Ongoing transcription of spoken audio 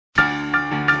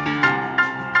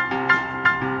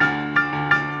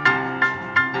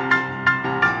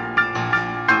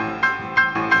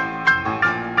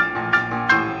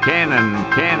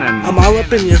Cannon. I'm all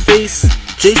up in your face.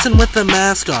 Jason with the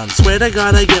mask on. Swear to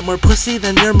God I get more pussy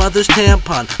than your mother's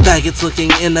tampon. Faggots looking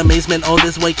in amazement. Oh,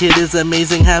 this white kid is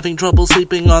amazing. Having trouble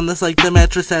sleeping on this like the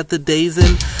mattress at the Days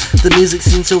Inn. The music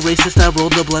seems so racist. I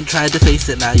rolled a blunt, tried to face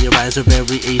it. Now your eyes are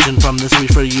very Asian from this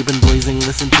reefer you've been blazing.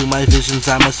 Listen to my visions.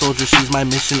 I'm a soldier, she's my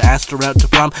mission. Asked her out to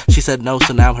prom, she said no,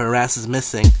 so now her ass is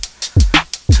missing.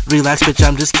 Relax, bitch,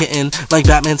 I'm just kidding. Like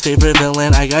Batman's favorite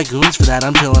villain, I got goons for that.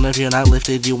 I'm chillin'. If you're not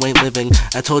lifted, you ain't living.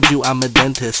 I told you I'm a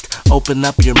dentist. Open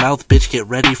up your mouth, bitch, get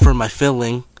ready for my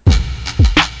filling.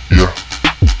 Yeah.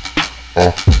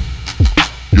 Yeah.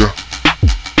 Yeah.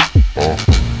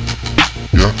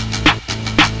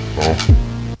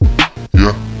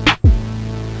 Yeah.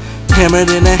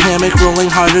 Hammered in a hammock, rolling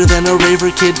harder than a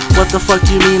raver kid. What the fuck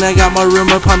you mean? I got my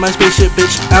room upon my spaceship,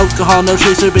 bitch. Alcohol, no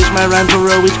chaser, bitch. My rhymes are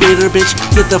always greater, bitch.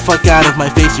 Get the fuck out of my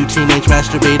face, you teenage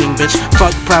masturbating bitch.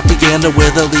 Fuck propaganda,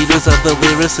 we're the leaders of the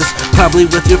lyricists. Probably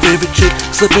with your favorite chick,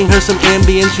 slipping her some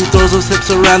Ambien. She throws those hips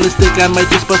around this dick, I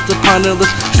might just bust upon her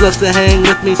lips. She loves to hang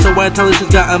with me, so I tell her she's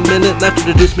got a minute left.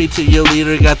 Introduce me to your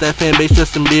leader, got that fan base,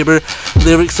 Justin Bieber.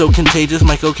 Lyrics so contagious,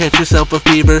 might go catch yourself a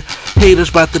fever.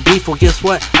 Haters brought the beef, well guess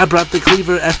what? I brought the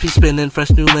cleaver, SP spinning, fresh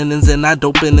new linens, and I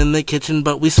doping in the kitchen,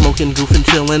 but we smoking, goofing,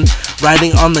 chillin',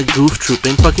 riding on the goof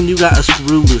trooping. Fucking you got a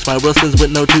screw loose, my world spins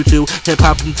with no tutu, hip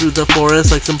hopping through the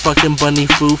forest like some fucking bunny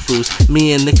foo-foos.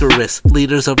 Me and Icarus,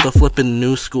 leaders of the flippin'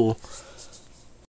 new school.